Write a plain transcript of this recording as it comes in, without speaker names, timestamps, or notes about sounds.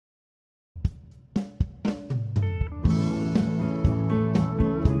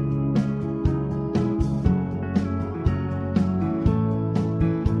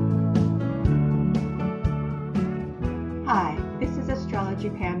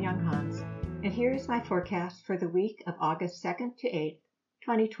Young Hans, and here is my forecast for the week of August 2nd to 8th,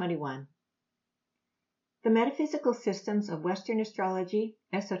 2021. The metaphysical systems of Western astrology,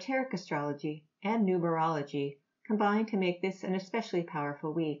 esoteric astrology, and numerology combine to make this an especially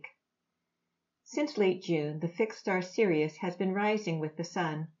powerful week. Since late June, the fixed star Sirius has been rising with the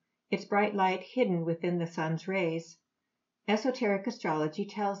sun, its bright light hidden within the sun's rays. Esoteric astrology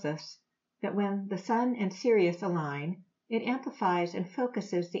tells us that when the sun and Sirius align, it amplifies and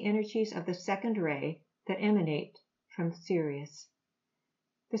focuses the energies of the second ray that emanate from Sirius.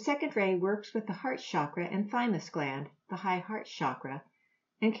 The second ray works with the heart chakra and thymus gland, the high heart chakra,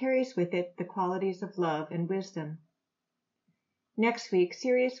 and carries with it the qualities of love and wisdom. Next week,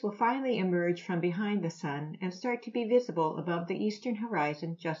 Sirius will finally emerge from behind the sun and start to be visible above the eastern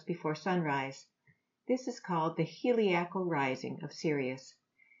horizon just before sunrise. This is called the heliacal rising of Sirius.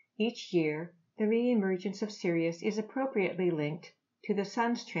 Each year, the re-emergence of Sirius is appropriately linked to the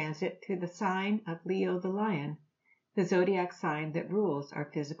sun's transit through the sign of Leo the Lion, the zodiac sign that rules our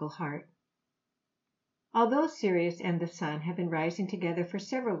physical heart. Although Sirius and the sun have been rising together for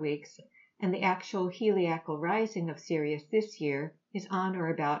several weeks, and the actual heliacal rising of Sirius this year is on or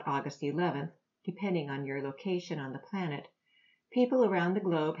about August 11th, depending on your location on the planet, people around the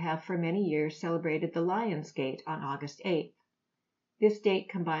globe have for many years celebrated the Lion's Gate on August 8th. This date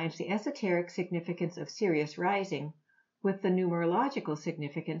combines the esoteric significance of Sirius rising with the numerological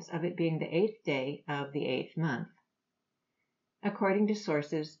significance of it being the 8th day of the 8th month. According to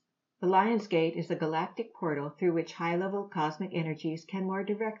sources, the Lion's Gate is a galactic portal through which high-level cosmic energies can more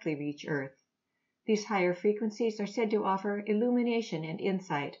directly reach Earth. These higher frequencies are said to offer illumination and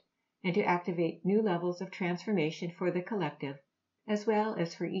insight, and to activate new levels of transformation for the collective, as well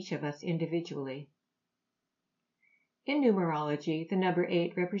as for each of us individually. In numerology, the number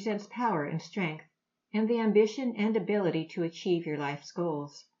 8 represents power and strength, and the ambition and ability to achieve your life's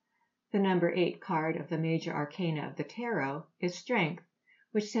goals. The number 8 card of the major arcana of the tarot is strength,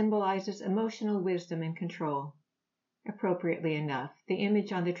 which symbolizes emotional wisdom and control. Appropriately enough, the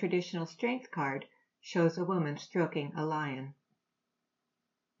image on the traditional strength card shows a woman stroking a lion.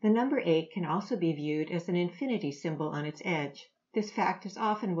 The number 8 can also be viewed as an infinity symbol on its edge. This fact is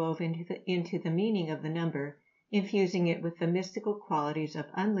often woven into the meaning of the number, infusing it with the mystical qualities of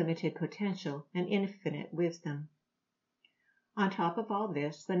unlimited potential and infinite wisdom. On top of all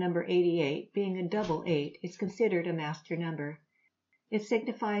this, the number 88, being a double 8, is considered a master number. It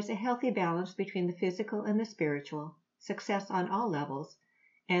signifies a healthy balance between the physical and the spiritual, success on all levels,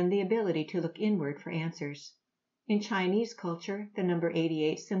 and the ability to look inward for answers. In Chinese culture, the number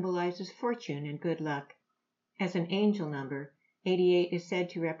 88 symbolizes fortune and good luck. As an angel number, 88 is said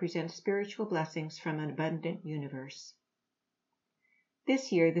to represent spiritual blessings from an abundant universe.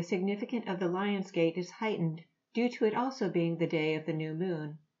 This year, the significance of the Lion's Gate is heightened due to it also being the day of the new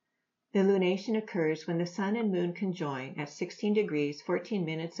moon. The lunation occurs when the sun and moon conjoin at 16 degrees 14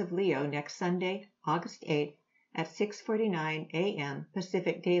 minutes of Leo next Sunday, August 8th at 6:49 a.m.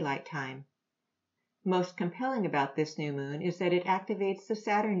 Pacific Daylight Time. Most compelling about this new moon is that it activates the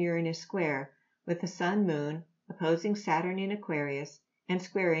Saturn-Uranus square, with the sun-moon opposing Saturn in Aquarius and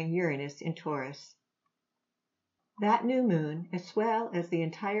squaring Uranus in Taurus. That new moon, as well as the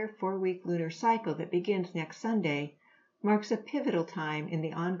entire 4-week lunar cycle that begins next Sunday, marks a pivotal time in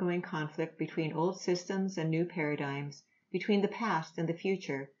the ongoing conflict between old systems and new paradigms, between the past and the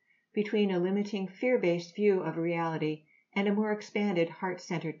future, between a limiting fear-based view of reality and a more expanded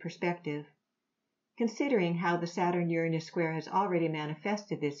heart-centered perspective. Considering how the Saturn-Uranus square has already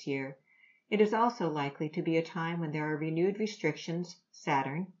manifested this year, it is also likely to be a time when there are renewed restrictions,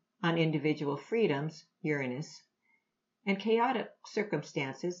 Saturn, on individual freedoms, Uranus, and chaotic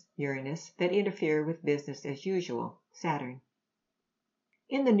circumstances, Uranus, that interfere with business as usual, Saturn.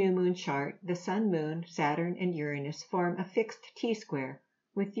 In the new moon chart, the Sun, Moon, Saturn, and Uranus form a fixed T-square,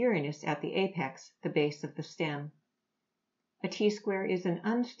 with Uranus at the apex, the base of the stem. A T-square is an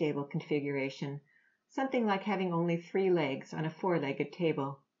unstable configuration, something like having only 3 legs on a 4-legged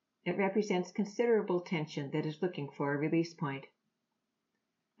table. It represents considerable tension that is looking for a release point.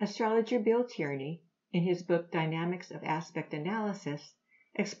 Astrologer Bill Tierney, in his book Dynamics of Aspect Analysis,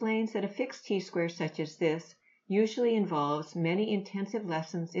 explains that a fixed T-square such as this usually involves many intensive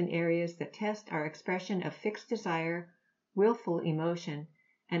lessons in areas that test our expression of fixed desire, willful emotion,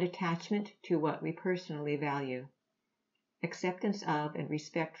 and attachment to what we personally value. Acceptance of and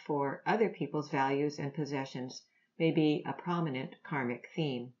respect for other people's values and possessions may be a prominent karmic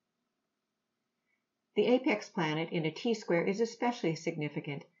theme. The apex planet in a T-square is especially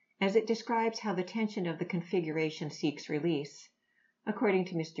significant, as it describes how the tension of the configuration seeks release. According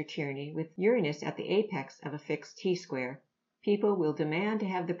to Mr. Tierney, with Uranus at the apex of a fixed T-square, people will demand to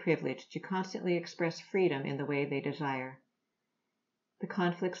have the privilege to constantly express freedom in the way they desire. The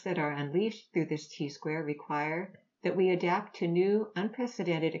conflicts that are unleashed through this T-square require that we adapt to new,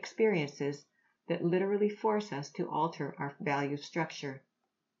 unprecedented experiences that literally force us to alter our value structure.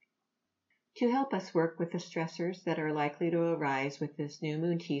 To help us work with the stressors that are likely to arise with this new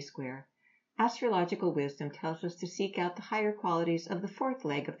moon T-square, astrological wisdom tells us to seek out the higher qualities of the fourth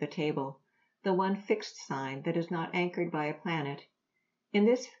leg of the table, the one fixed sign that is not anchored by a planet. In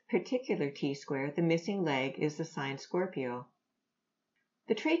this particular T-square, the missing leg is the sign Scorpio.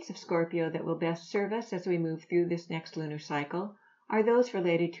 The traits of Scorpio that will best serve us as we move through this next lunar cycle are those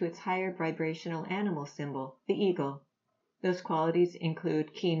related to its higher vibrational animal symbol, the eagle. Those qualities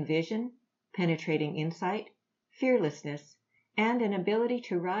include keen vision, penetrating insight, fearlessness, and an ability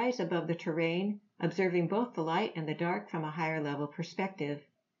to rise above the terrain, observing both the light and the dark from a higher level perspective.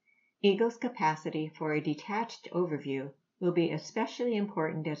 Eagle's capacity for a detached overview will be especially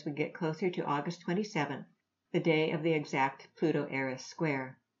important as we get closer to August 27th, the day of the exact Pluto-Eris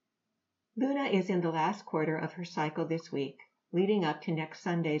square. Luna is in the last quarter of her cycle this week, leading up to next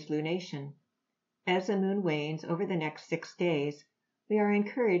Sunday's lunation. As the moon wanes over the next 6 days, we are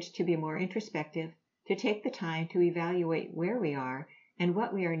encouraged to be more introspective, to take the time to evaluate where we are and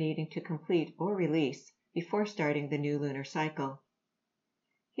what we are needing to complete or release before starting the new lunar cycle.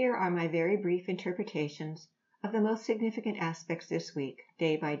 Here are my very brief interpretations of the most significant aspects this week,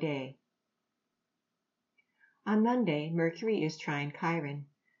 day by day. On Monday, Mercury is trine Chiron.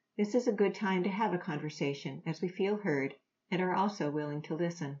 This is a good time to have a conversation as we feel heard and are also willing to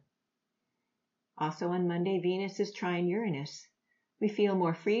listen. Also on Monday, Venus is trine Uranus. We feel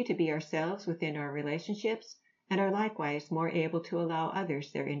more free to be ourselves within our relationships and are likewise more able to allow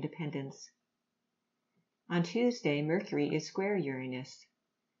others their independence. On Tuesday, Mercury is square Uranus.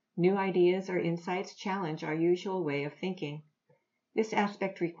 New ideas or insights challenge our usual way of thinking. This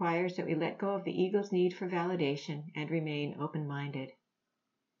aspect requires that we let go of the ego's need for validation and remain open-minded.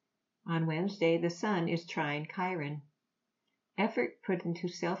 On Wednesday, the Sun is trine Chiron. Effort put into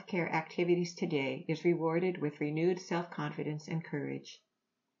self-care activities today is rewarded with renewed self-confidence and courage.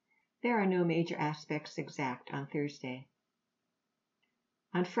 There are no major aspects exact on Thursday.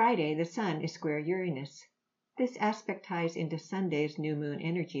 On Friday, the Sun is square Uranus. This aspect ties into Sunday's new moon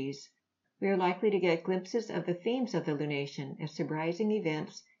energies. We are likely to get glimpses of the themes of the lunation as surprising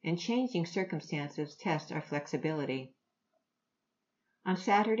events and changing circumstances test our flexibility. On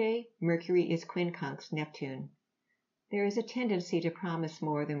Saturday, Mercury is quincunx Neptune. There is a tendency to promise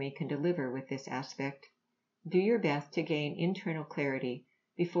more than we can deliver with this aspect. Do your best to gain internal clarity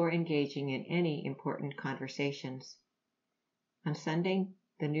before engaging in any important conversations. On Sunday,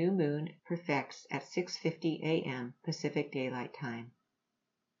 the new moon perfects at 6:50 a.m. Pacific Daylight Time.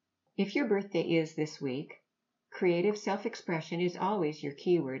 If your birthday is this week, creative self-expression is always your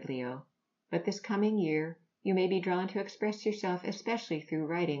keyword, Leo, but this coming year you may be drawn to express yourself especially through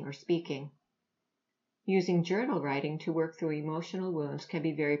writing or speaking. Using journal writing to work through emotional wounds can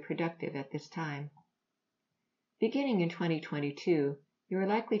be very productive at this time. Beginning in 2022, you are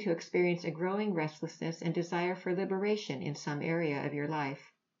likely to experience a growing restlessness and desire for liberation in some area of your life.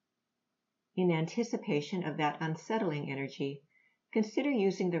 In anticipation of that unsettling energy, consider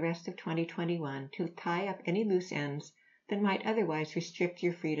using the rest of 2021 to tie up any loose ends that might otherwise restrict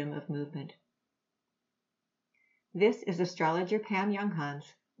your freedom of movement. This is astrologer Pam Younghans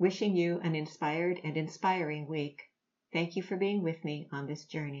wishing you an inspired and inspiring week. Thank you for being with me on this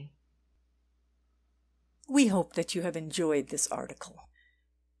journey. We hope that you have enjoyed this article.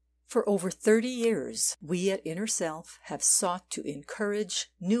 For over 30 years, we at Inner Self have sought to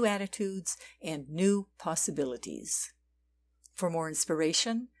encourage new attitudes and new possibilities. For more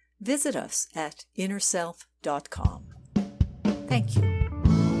inspiration, visit us at innerself.com. Thank you.